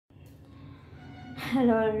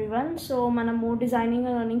Hello everyone. So మనము designing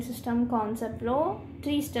learning system కాన్సెప్ట్లో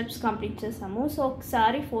 3 steps complete చేసాము. సో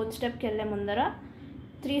ఒకసారి 4th స్టెప్కి వెళ్ళే ముందర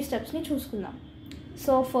 3 స్టెప్స్ని చూసుకుందాం.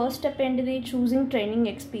 సో ఫస్ట్ స్టెప్ ఏంటిది? Choosing training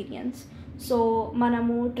experience. సో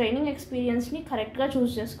మనము ట్రైనింగ్ ఎక్స్పీరియన్స్ని కరెక్ట్గా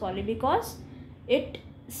చూస్ చేసుకోవాలి because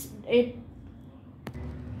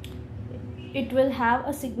it will have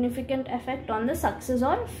a significant effect on the success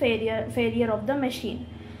or failure of the machine.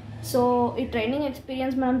 So ఈ ట్రైనింగ్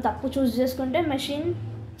ఎక్స్పీరియన్స్ మనం తప్పు చూస్ చేసుకుంటే మెషిన్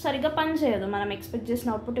సరిగ్గా పని చేయదు, మనం ఎక్స్పెక్ట్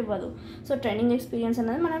చేసిన అవుట్పుట్ ఇవ్వదు. సో ట్రైనింగ్ ఎక్స్పీరియన్స్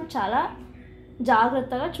అనేది మనం చాలా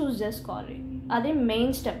జాగ్రత్తగా చూస్ చేసుకోవాలి. అది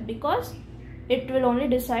main step because it will only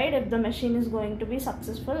decide if the machine is going to be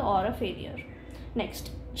successful or a failure. Next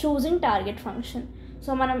choosing target function.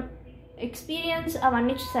 So మనం ఎక్స్పీరియన్స్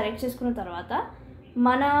అవన్నీ సెలెక్ట్ చేసుకున్న తర్వాత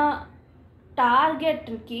మన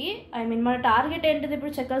టార్గెట్కి మన టార్గెట్ ఏంటిది?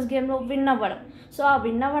 ఇప్పుడు చెక్కర్స్ గేమ్లో విన్ అవ్వడం. సో ఆ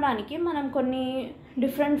విన్ అవ్వడానికి మనం కొన్ని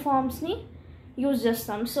డిఫరెంట్ ఫామ్స్ని యూజ్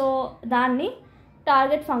చేస్తాం. సో దాన్ని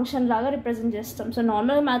టార్గెట్ ఫంక్షన్ లాగా రిప్రజెంట్ చేస్తాం. సో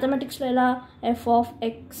నార్మల్గా మ్యాథమెటిక్స్లో ఎలా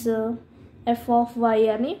f(x), f(y)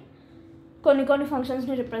 అని కొన్ని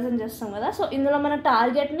ఫంక్షన్స్ని రిప్రజెంట్ చేస్తాం కదా. సో ఇందులో మన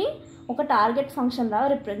టార్గెట్ని ఒక టార్గెట్ ఫంక్షన్ లాగా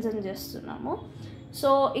రిప్రజెంట్ చేస్తున్నాము. సో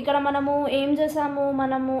ఇక్కడ మనము ఏం చేసాము?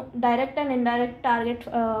 మనము direct and indirect target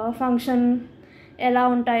function ఎలా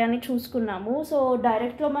ఉంటాయని చూసుకున్నాము. సో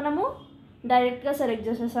డైరెక్ట్లో మనము డైరెక్ట్గా సెలెక్ట్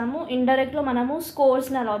చేసేసాము, ఇండైరెక్ట్లో మనము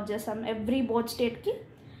స్కోర్స్ని అలాట్ చేసాము. ఎవ్రీ బోత్ స్టేట్కి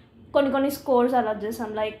కొన్ని స్కోర్స్ అలాట్ చేసాం.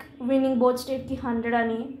 లైక్ విన్నింగ్ బోత్ స్టేట్కి 100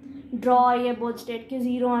 అని, డ్రా అయ్యే బోత్ స్టేట్కి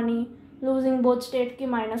 0 అని, లూజింగ్ బోత్ స్టేట్కి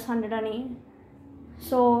 -100 అని.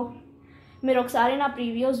 సో మీరు ఒకసారి నా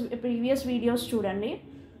ప్రీవియస్ వీడియోస్ చూడండి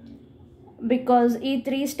బికాజ్ ఈ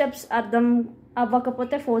 3 స్టెప్స్ అర్థం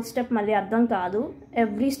అవ్వకపోతే 4th స్టెప్ మళ్ళీ అర్థం కాదు.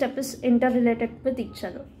 Every step is inter related with each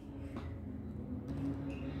other.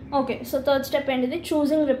 Okay, so 3rd step ఏంటిది?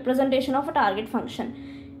 Choosing representation of a target function.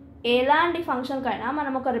 ఎలాంటి ఫంక్షన్కైనా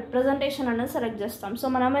మనం ఒక రిప్రజెంటేషన్ అనేది సెలెక్ట్ చేస్తాం. సో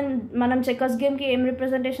మనం చెక్కర్స్ గేమ్కి ఏం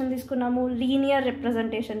రిప్రజెంటేషన్ తీసుకున్నాము? లీనియర్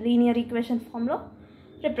రిప్రజెంటేషన్, లీనియర్ ఈక్వేషన్ ఫామ్లో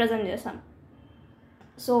రిప్రజెంట్ చేసాం.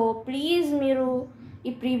 సో ప్లీజ్ మీరు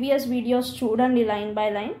ఈ ప్రీవియస్ వీడియోస్ చూడండి లైన్ బై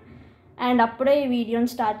లైన్ అండ్ అప్పుడే ఈ వీడియోని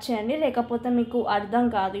స్టార్ట్ చేయండి, లేకపోతే మీకు అర్థం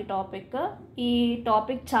కాదు ఈ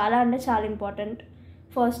టాపిక్ చాలా అంటే చాలా ఇంపార్టెంట్.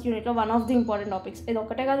 ఫస్ట్ యూనిట్లో one of the important topics. ఇది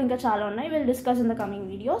ఒకటే కాదు, ఇంకా చాలా ఉన్నాయి. Will discuss in the coming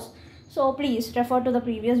videos. So please refer to the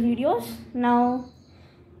previous videos. Now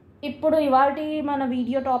ఇప్పుడు ఇవాల్టి మన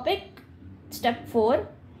video topic step 4,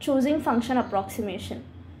 choosing function approximation.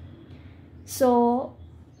 So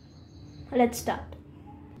let's start.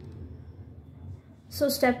 So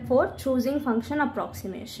step 4, choosing function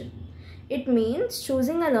approximation. It means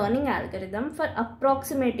choosing a learning algorithm for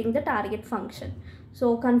approximating the target function. So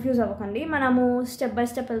confuse అవ్వకండి, మనము step by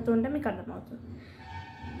step వెళ్తుంటే మీకు అర్థమవుతుంది.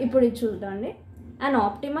 ఇప్పుడు ఇది చూడండి. An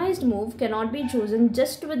optimized move cannot be chosen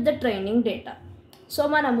just with the training data. So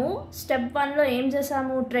మనము step 1లో ఏం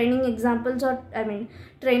చేసాము? Training examples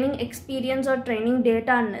training experience training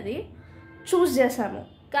data అన్నది చూస్ చేసాము.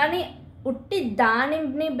 కానీ ఉట్టి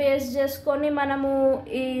దానిని బేస్ చేసుకొని మనము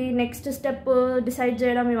ఈ నెక్స్ట్ స్టెప్ డిసైడ్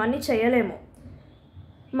చేయడం ఇవన్నీ చేయలేము.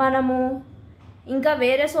 మనము ఇంకా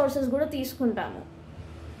వేరే సోర్సెస్ కూడా తీసుకుంటాము.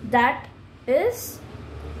 That is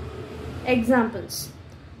examples.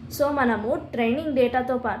 సో మనము ట్రైనింగ్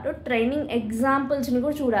డేటాతో పాటు ట్రైనింగ్ ఎగ్జాంపుల్స్ని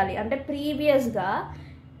కూడా చూడాలి. అంటే ప్రీవియస్గా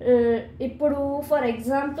ఇప్పుడు ఫర్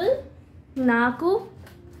ఎగ్జాంపుల్ నాకు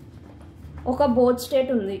ఒక బోత్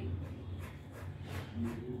స్టేట్ ఉంది.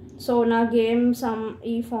 సో నా గేమ్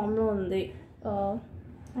ఈ ఫామ్లో ఉంది.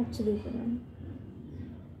 Actually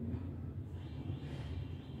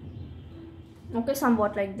okay,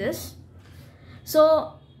 somewhat like this. So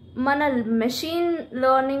మన మెషిన్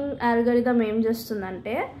లెర్నింగ్ అల్గోరిథం ఏం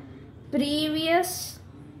చేస్తుందంటే ప్రీవియస్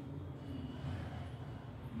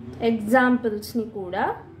ఎగ్జాంపుల్స్ని కూడా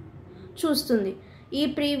చూస్తుంది. ఈ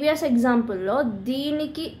ప్రీవియస్ ఎగ్జాంపుల్లో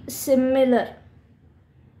దీనికి సిమిలర్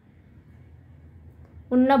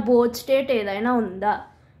ఉన్న బోత్ స్టేట్ ఏదైనా ఉందా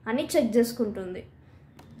అని చెక్ చేసుకుంటుంది.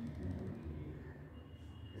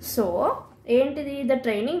 సో ఏంటిది? The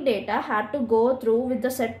training data had to go through with the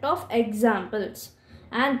set of examples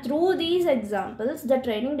and through these examples the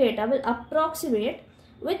training data will approximate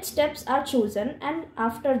which steps are chosen and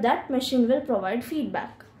after that machine will provide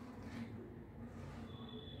feedback.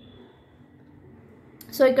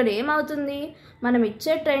 So ఇక్కడ ఏమవుతుంది? మనం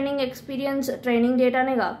ఇచ్చే training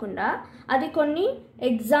డేటానే కాకుండా అది కొన్ని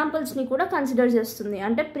ఎగ్జాంపుల్స్ని కూడా consider చేస్తుంది.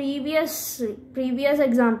 అంటే ప్రీవియస్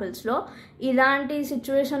ఎగ్జాంపుల్స్లో ఇలాంటి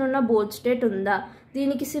సిచ్యువేషన్ ఉన్న బోత్ స్టేట్ ఉందా,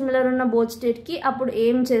 దీనికి సిమిలర్ ఉన్న బోత్ స్టేట్కి అప్పుడు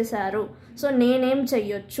ఏం చేశారు, సో నేనేం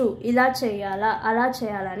చెయ్యొచ్చు, ఇలా చేయాలా అలా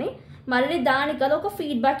చేయాలని మళ్ళీ దానికి అది ఒక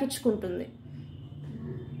ఫీడ్బ్యాక్ ఇచ్చుకుంటుంది.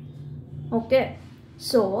 ఓకే,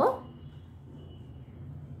 సో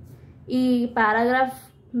ఈ పారాగ్రాఫ్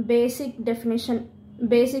బేసిక్ డెఫినేషన్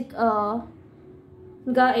బేసిక్గా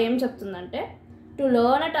ఏం చెప్తుందంటే, to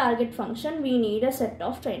learn a target function we need a set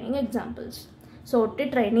of training examples. So ఒట్టి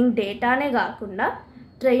ట్రైనింగ్ డేటానే కాకుండా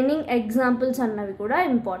ట్రైనింగ్ ఎగ్జాంపుల్స్ అన్నవి కూడా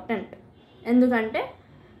ఇంపార్టెంట్. ఎందుకంటే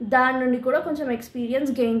దాని నుండి కూడా కొంచెం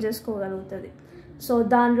ఎక్స్పీరియన్స్ గెయిన్ చేసుకోగలుగుతుంది. సో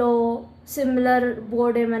దానిలో సిమిలర్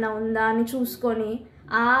బోర్డ్ ఏమైనా ఉందా అని చూసుకొని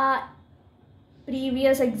ఆ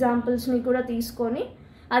ప్రీవియస్ ఎగ్జాంపుల్స్ని కూడా తీసుకొని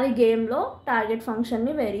అది గేమ్లో టార్గెట్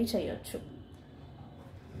ఫంక్షన్ని వేరీ చేయొచ్చు.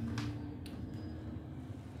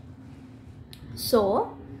 So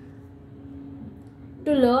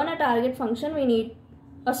to learn a target function we need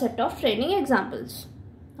a set of training examples.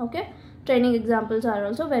 Okay, training examples are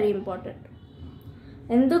also very important.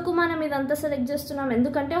 ఎందుకు మనం ఇదంతా సెలెక్ట్ చేస్తున్నాం?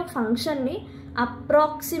 ఎందుకంటే ఒక ఫంక్షన్ని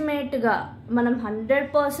అప్రాక్సిమేట్గా మనం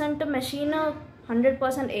 100% మెషిన్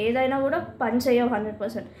 100% ఏదైనా కూడా పని చేయవు.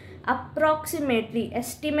 100% అప్రాక్సిమేట్లీ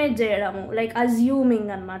ఎస్టిమేట్ చేయడము, లైక్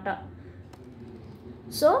అజ్యూమింగ్ అనమాట.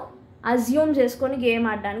 సో అజ్యూమ్ చేసుకొని గేమ్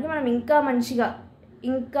ఆడడానికి మనం ఇంకా మంచిగా,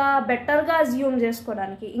 ఇంకా బెటర్గా అజ్యూమ్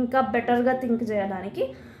చేసుకోవడానికి, ఇంకా బెటర్గా థింక్ చేయడానికి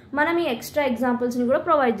మనం ఈ ఎక్స్ట్రా ఎగ్జాంపుల్స్ని కూడా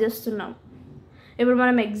ప్రొవైడ్ చేస్తున్నాం. ఇప్పుడు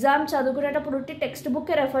మనం ఎగ్జామ్ చదువుకునేటప్పుడు టెక్స్ట్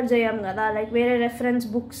బుక్కే రెఫర్ చేయం కదా, లైక్ వేరే reference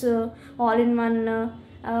books, all in one,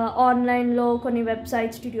 ఆన్లైన్లో కొన్ని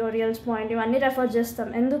వెబ్సైట్స్, ట్యుటోరియల్స్ పాయింట్ ఇవన్నీ రెఫర్ చేస్తాం.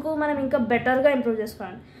 ఎందుకు? మనం ఇంకా బెటర్గా ఇంప్రూవ్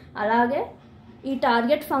చేసుకోవాలి. అలాగే ఈ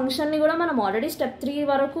టార్గెట్ ఫంక్షన్ని కూడా మనం ఆల్రెడీ స్టెప్ 3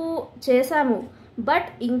 వరకు చేసాము, బట్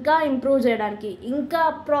ఇంకా ఇంప్రూవ్ చేయడానికి, ఇంకా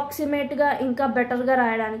అప్రాక్సిమేట్గా, ఇంకా బెటర్గా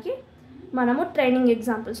రాయడానికి మనము ట్రైనింగ్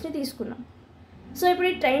ఎగ్జాంపుల్స్ని తీసుకున్నాం. సో ఇప్పుడు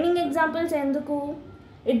ఈ ట్రైనింగ్ ఎగ్జాంపుల్స్ ఎందుకు?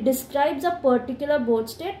 It describes a particular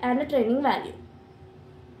board state and training value.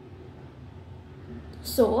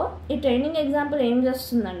 So ఈ ట్రైనింగ్ ఎగ్జాంపుల్ ఏం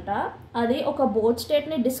చేస్తుందంట, అది ఒక బోర్డ్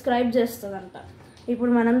స్టేట్ని డిస్క్రైబ్ చేస్తుందంట.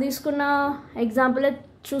 ఇప్పుడు మనం తీసుకున్న ఎగ్జాంపుల్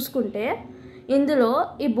చూసుకుంటే ఇందులో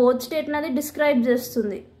ఈ బోర్డ్ స్టేట్ని అది డిస్క్రైబ్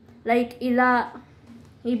చేస్తుంది. లైక్ ఇలా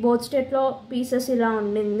ఈ బోర్డ్ స్టేట్లో పీసెస్ ఇలా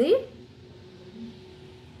ఉండింది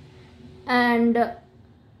అండ్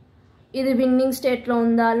ఇది విన్నింగ్ స్టేట్లో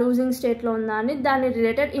ఉందా, లూజింగ్ స్టేట్లో ఉందా అని దాని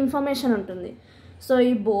రిలేటెడ్ ఇన్ఫర్మేషన్ ఉంటుంది. సో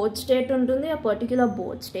ఈ బోర్డ్ స్టేట్ ఉంటుంది, ఆ particular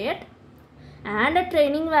board state, and a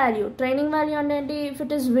training value. Training value అంటే ఏంటి? If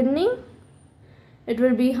it is winnowing it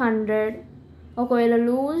will be 100, ఒకవేళ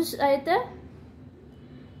లూజ్ అయితే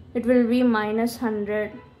ఇట్ విల్ బీ -100.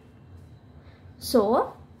 సో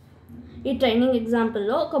ఈ ట్రైనింగ్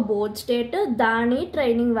ఎగ్జాంపుల్లో ఒక బోర్డ్ స్టేట్, దాని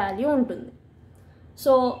ట్రైనింగ్ వాల్యూ ఉంటుంది.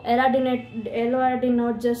 సో ఎలా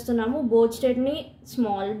డినోట్ చేస్తున్నాము? Board స్టేట్ని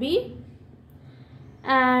small b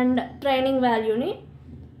and training వాల్యూని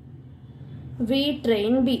v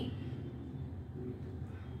train b.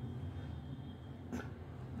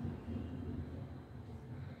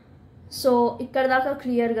 సో ఇక్కడ దాకా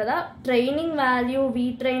క్లియర్ కదా? Training value v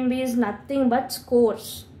train b is nothing but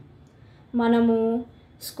scores. మనము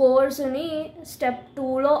స్కోర్స్ని స్టెప్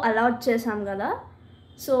 2లో అలాట్ చేసాం కదా,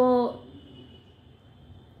 సో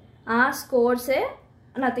ఆ స్కోర్సే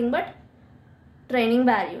nothing but training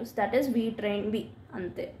values, that is v train b.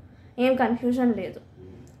 అంతే, ఏం కన్ఫ్యూజన్ లేదు.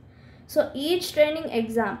 So each training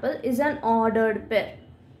example is an ordered pair.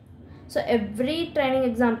 So every training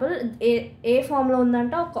example ఏ ఫామ్లో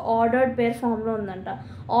ఉందంట? ఒక ఆర్డర్డ్ పేర్ ఫామ్లో ఉందంట.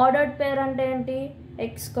 ఆర్డర్డ్ పేర్ అంటే ఏంటి?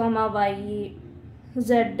 x, y,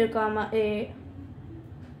 z, a,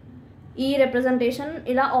 ఈ రిప్రజెంటేషన్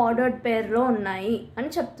ఇలా ఆర్డర్డ్ పేర్లో ఉన్నాయి అని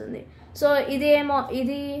చెప్తుంది. సో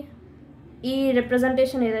ఇది ఈ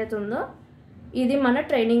రిప్రజెంటేషన్ ఏదైతే ఉందో ఇది మన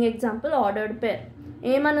ట్రైనింగ్ ఎగ్జాంపుల్ ఆర్డర్డ్ పేర్.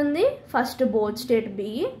 ఏమనుంది? First board state b,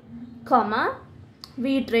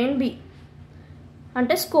 v train b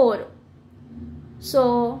అంటే స్కోర్. సో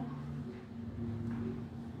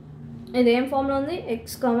ఇదేం ఫామ్లో ఉంది? x,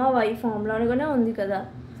 y ఫామ్లోనే ఉంది కదా,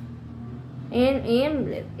 ఏం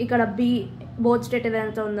లేదు. ఇక్కడ b బోర్డ్ స్టేట్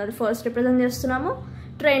ఏదైతే ఉందో అది ఫస్ట్ రిప్రజెంట్ చేస్తున్నాము,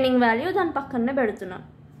 ట్రైనింగ్ వాల్యూ దాని పక్కనే పెడుతున్నాం.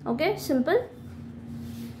 Okay, simple.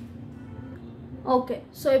 ఓకే,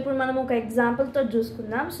 సో ఇప్పుడు మనం ఒక ఎగ్జాంపుల్తో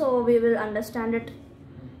చూసుకుందాం. So we will understand it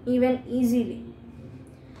even easily.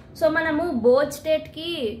 So మనము బోర్డ్ స్టేట్కి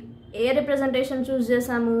ఏ రిప్రజెంటేషన్ చూస్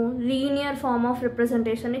చేసాము? లీనియర్ ఫార్మ్ ఆఫ్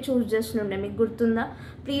రిప్రజెంటేషన్ని చూస్ చేస్తుండే, మీకు గుర్తుందా?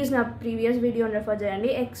 ప్లీజ్ నా ప్రీవియస్ వీడియోని రెఫర్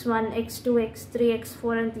చేయండి. x1, x2, x3,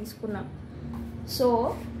 x4 అని తీసుకున్నాం. సో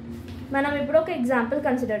మనం ఇప్పుడు ఒక ఎగ్జాంపుల్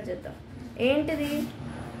కన్సిడర్ చేద్దాం. ఏంటిది?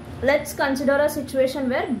 Let's consider a situation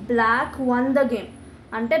where black one the game.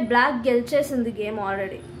 అంటే బ్లాక్ గెలిచేసింది గేమ్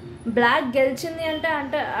ఆల్రెడీ. బ్లాక్ గెలిచింది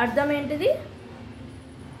అంటే అర్థం ఏంటిది?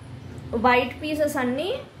 వైట్ పీసెస్ అన్నీ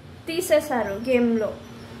తీసేశారు గేమ్లో,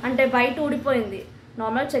 అంటే వైట్ ఊడిపోయింది.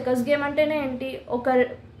 నార్మల్ చెకర్స్ గేమ్ అంటేనే ఏంటి? ఒక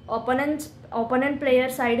ఒపోనెంట్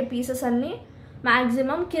ప్లేయర్ సైడ్ పీసెస్ అన్నీ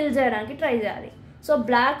మ్యాక్సిమం కిల్ చేయడానికి ట్రై చేయాలి. So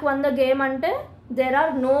black one the game అంటే there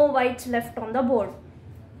are no whites left on the board.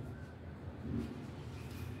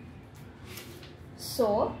 So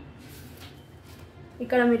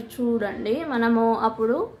ఇక్కడ మీరు చూడండి, మనము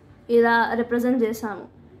అప్పుడు ఇలా రిప్రజెంట్ చేసాము.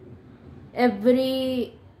 ఎవ్రీ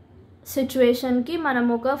సిచ్యువేషన్కి మనం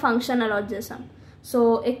ఒక ఫంక్షన్ అలాట్ చేసాం. సో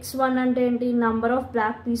x1 అంటే ఏంటి, number of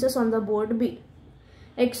black pieces on the board B.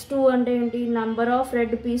 x2 అంటే ఏంటి, number of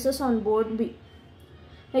red pieces on board B.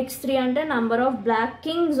 x3 అంటే number of black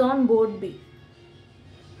Kings on board B.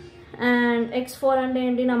 And x4 అంటే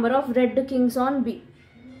ఏంటి, number of red Kings on B.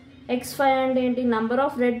 x5 అంటే ఏంటి, number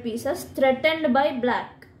of red pieces threatened by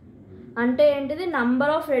black. అంటే ఏంటిది,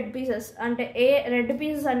 number of red pieces అంటే ఏ red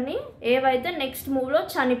pieces అన్నీ ఏవైతే next మూవ్లో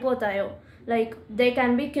చనిపోతాయో, like they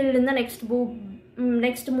can be killed in the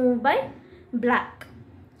next move by black.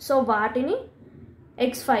 So వాటిని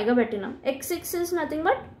x5గా పెట్టినాం. x6 is nothing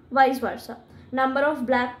but vice versa, number of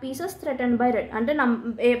black pieces threatened by red. అంటే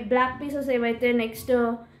black pieces ఏవైతే next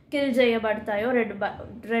kill చేయబడతాయో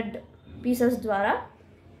red pieces ద్వారా,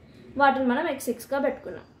 వాటిని మనం x6గా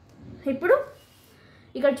పెట్టుకున్నాం. ఇప్పుడు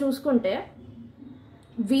ఇక్కడ చూసుకుంటే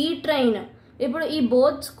వి ట్రైన్, ఇప్పుడు ఈ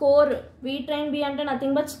బోత్ స్కోర్ వి ట్రైన్ బి అంటే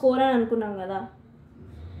నథింగ్ బట్ స్కోర్ అని అనుకున్నాం కదా.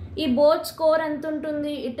 ఈ బోత్ స్కోర్ ఎంత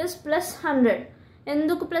ఉంటుంది, ఇట్ ఈస్ +100.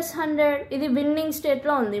 ఎందుకు +100, ఇది విన్నింగ్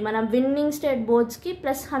స్టేట్లో ఉంది. మనం విన్నింగ్ స్టేట్ బోర్డ్స్కి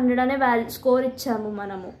 +100 అనే స్కోర్ ఇచ్చాము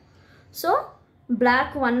మనము. సో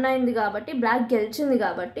బ్లాక్ 1 అయింది కాబట్టి, బ్లాక్ గెలిచింది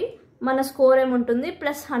కాబట్టి మన స్కోర్ ఏముంటుంది,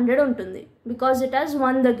 +100 ఉంటుంది, because it has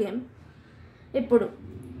one the game. ఇప్పుడు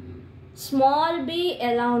స్మాల్ బి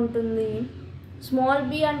ఎలా ఉంటుంది, స్మాల్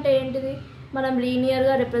బి అంటే ఏంటిది, మనం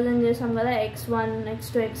లీనియర్గా రిప్రజెంట్ చేసాం కదా, x1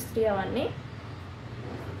 x2 x3 అవన్నీ.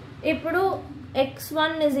 ఇప్పుడు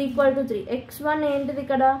x1 is equal to 3. x1 ఏంటిది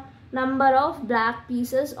ఇక్కడ, number of black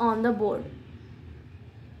pieces on the board.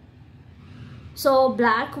 So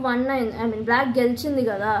black 1 అయింది, ఐ మీన్ బ్లాక్ గెలిచింది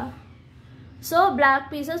కదా. సో బ్లాక్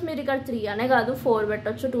పీసెస్ మీరు ఇక్కడ 3 అనే కాదు, 4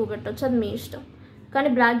 పెట్టచ్చు, 2 పెట్టచ్చు, అది మీ ఇష్టం. కానీ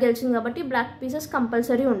బ్లాక్ గెలిచింది కాబట్టి బ్లాక్ పీసెస్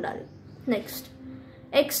కంపల్సరీ ఉండాలి. నెక్స్ట్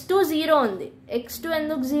x2 0 ఉంది. x2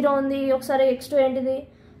 ఎందుకు 0 ఉంది, ఒకసారి x2 ఏంటిది,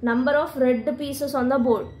 number of red pieces on the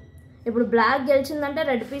board. ఇప్పుడు బ్లాక్ గెలిచిందంటే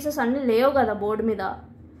రెడ్ పీసెస్ అన్నీ లేవు కదా బోర్డు మీద,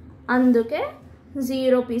 అందుకే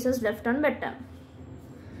 0 పీసెస్ లెఫ్ట్ అని పెట్టాం.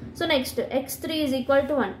 So next x3 is equal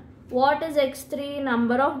to 1. What is x3,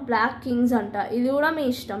 number of black Kings అంట. ఇది కూడా మీ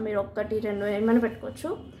ఇష్టం, మీరు 1 2 ఏమైనా పెట్టుకోవచ్చు.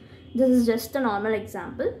 This is just a normal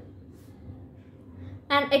example.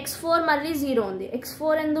 And x4 మళ్ళీ 0 ఉంది.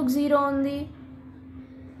 x4 ఎందుకు 0 ఉంది,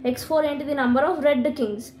 x4 ఏంటిది, number of red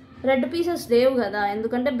Kings. Red pieces లేవు కదా,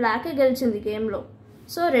 ఎందుకంటే బ్లాకే గెలిచింది గేమ్లో.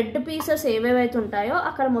 సో రెడ్ పీసెస్ ఏవేవైతే ఉంటాయో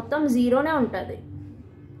అక్కడ మొత్తం 0నే ఉంటుంది.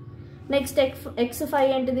 నెక్స్ట్ x5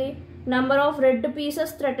 ఏంటిది, number of red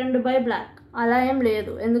pieces threatened by black. అలా ఏం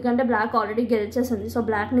లేదు, ఎందుకంటే బ్లాక్ ఆల్రెడీ గెలిచేసింది. సో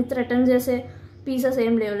బ్లాక్ని థ్రెటన్ చేసే పీసెస్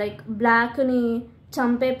ఏం లేవు, లైక్ బ్లాక్ని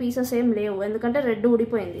చంపే పీసెస్ ఏం లేవు, ఎందుకంటే రెడ్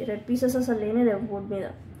ఊడిపోయింది. రెడ్ పీసెస్ అసలు లేనే లేవు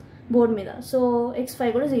బోర్డ్ మీద. సో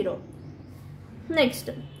x5 కూడా 0.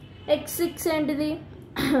 నెక్స్ట్ x6 ఏంటిది,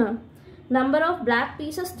 number of black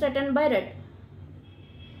pieces threatened by red.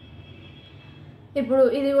 ఇప్పుడు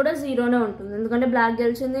ఇది కూడా 0నే ఉంటుంది, ఎందుకంటే బ్లాక్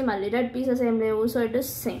గెలిచింది, మళ్ళీ రెడ్ పీసెస్ ఏం లేవు. So it is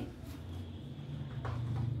same.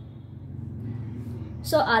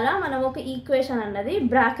 So అలా మనం ఒక ఈక్వేషన్ అన్నది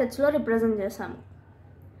బ్రాకెట్స్లో రిప్రజెంట్ చేసాము.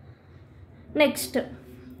 నెక్స్ట్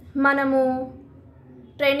మనము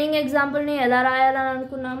ట్రైనింగ్ ఎగ్జాంపుల్ని ఎలా రాయాలని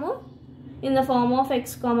అనుకున్నాము, in the form of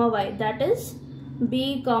x, y, that is b,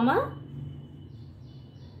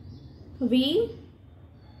 v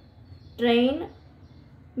train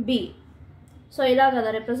b. So ఇలా కదా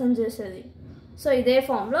రిప్రజెంట్ చేసేది. సో ఇదే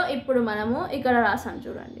ఫామ్లో ఇప్పుడు మనము ఇక్కడ రాసాం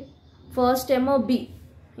చూడండి. ఫస్ట్ ఏమో b,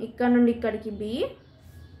 ఇక్కడ నుండి ఇక్కడికి b,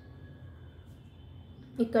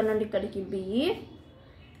 ఇక్కడ నుండి ఇక్కడికి b,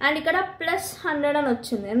 అండ్ ఇక్కడ +100 అని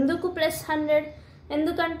వచ్చింది. ఎందుకు +100,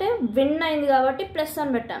 ఎందుకంటే విన్ అయింది కాబట్టి ప్లస్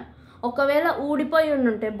అని పెట్టాం. ఒకవేళ ఊడిపోయి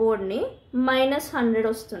ఉండుంటే బోర్డ్ని -100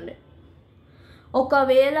 వస్తుండే.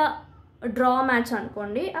 ఒకవేళ డ్రా మ్యాచ్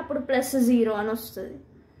అనుకోండి, అప్పుడు +0 అని వస్తుంది.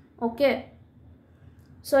 ఓకే,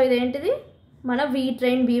 సో ఇదేంటిది మన వి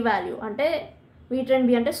ట్రైన్ బి వాల్యూ, అంటే వి ట్రైన్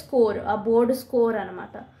బి అంటే స్కోర్, ఆ బోర్డు స్కోర్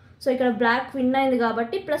అనమాట. సో ఇక్కడ బ్లాక్ విన్ అయింది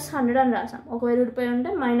కాబట్టి +100 అని రాసాం. ఒకవేళ ఊడిపోయి ఉంటే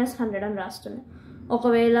 -100 అని రాస్తుండే.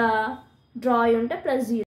 ఒకవేళ డ్రా అయి ఉంటే +0.